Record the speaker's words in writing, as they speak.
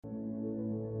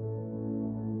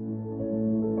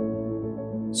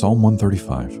Psalm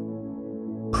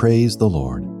 135. Praise the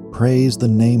Lord. Praise the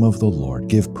name of the Lord.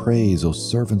 Give praise, O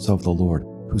servants of the Lord,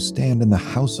 who stand in the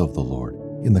house of the Lord,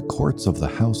 in the courts of the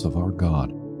house of our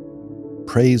God.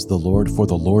 Praise the Lord, for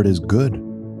the Lord is good.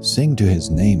 Sing to his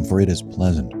name, for it is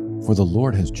pleasant. For the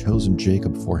Lord has chosen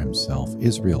Jacob for himself,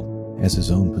 Israel as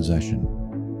his own possession.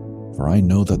 For I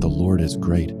know that the Lord is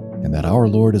great, and that our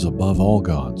Lord is above all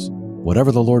gods.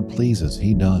 Whatever the Lord pleases,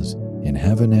 he does, in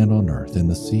heaven and on earth, in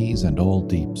the seas and all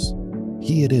deeps.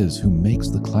 He it is who makes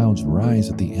the clouds rise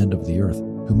at the end of the earth,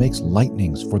 who makes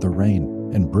lightnings for the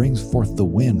rain, and brings forth the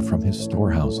wind from his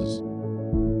storehouses.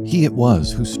 He it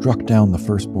was who struck down the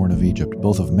firstborn of Egypt,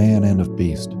 both of man and of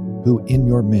beast, who in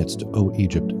your midst, O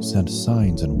Egypt, sent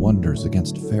signs and wonders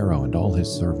against Pharaoh and all his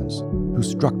servants, who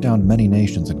struck down many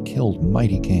nations and killed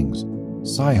mighty kings,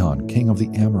 Sihon, king of the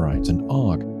Amorites, and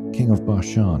Og, king of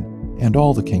Bashan, and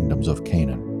all the kingdoms of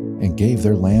Canaan, and gave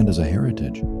their land as a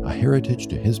heritage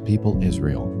to his people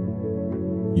Israel.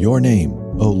 Your name,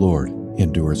 O Lord,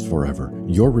 endures forever,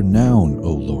 your renown,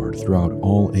 O Lord, throughout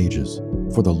all ages.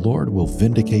 For the Lord will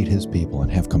vindicate his people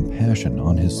and have compassion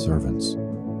on his servants.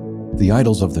 The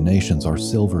idols of the nations are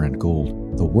silver and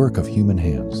gold, the work of human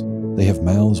hands. They have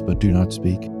mouths but do not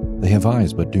speak, they have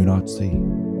eyes but do not see,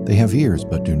 they have ears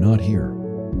but do not hear,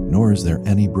 nor is there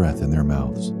any breath in their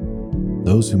mouths.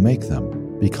 Those who make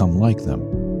them become like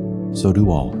them, so do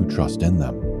all who trust in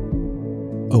them.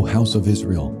 O house of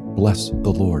Israel, bless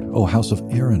the Lord. O house of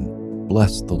Aaron,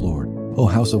 bless the Lord. O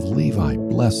house of Levi,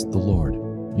 bless the Lord.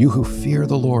 You who fear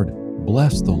the Lord,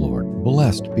 bless the Lord.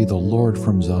 Blessed be the Lord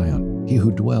from Zion, he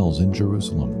who dwells in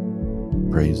Jerusalem.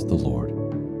 Praise the Lord.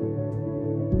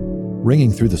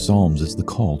 Ringing through the Psalms is the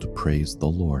call to praise the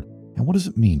Lord. And what does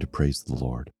it mean to praise the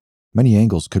Lord? Many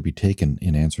angles could be taken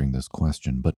in answering this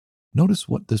question, but notice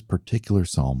what this particular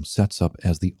psalm sets up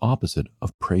as the opposite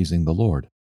of praising the Lord: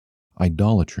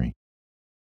 idolatry.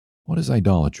 What is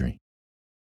idolatry?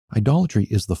 Idolatry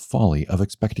is the folly of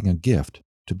expecting a gift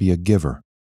to be a giver.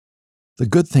 The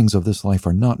good things of this life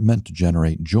are not meant to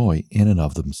generate joy in and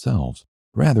of themselves.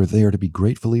 Rather, they are to be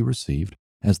gratefully received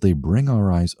as they bring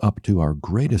our eyes up to our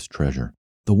greatest treasure,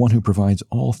 the one who provides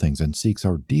all things and seeks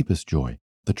our deepest joy,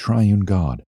 the triune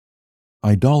God.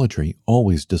 Idolatry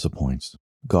always disappoints.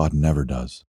 God never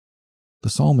does. The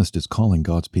psalmist is calling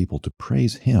God's people to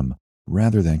praise him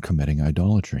rather than committing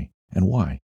idolatry. And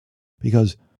why?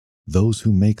 Because those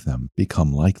who make them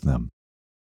become like them.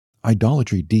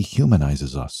 Idolatry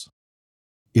dehumanizes us.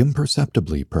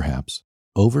 Imperceptibly, perhaps,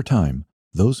 over time,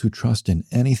 those who trust in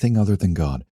anything other than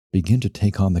God begin to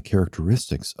take on the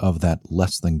characteristics of that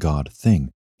less than God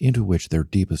thing into which their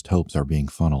deepest hopes are being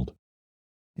funneled.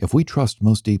 If we trust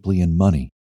most deeply in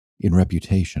money, in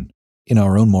reputation, in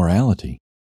our own morality,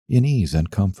 in ease and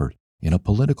comfort, in a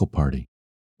political party,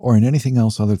 or in anything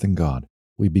else other than God,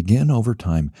 we begin over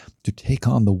time to take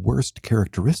on the worst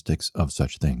characteristics of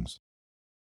such things.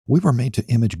 We were made to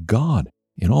image God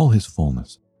in all his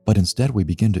fullness, but instead we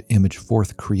begin to image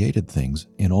forth created things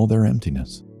in all their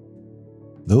emptiness.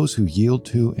 Those who yield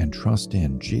to and trust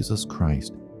in Jesus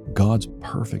Christ, God's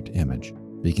perfect image,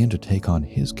 begin to take on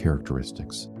his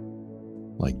characteristics.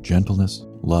 Like gentleness,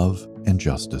 love, and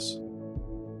justice,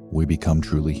 we become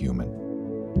truly human.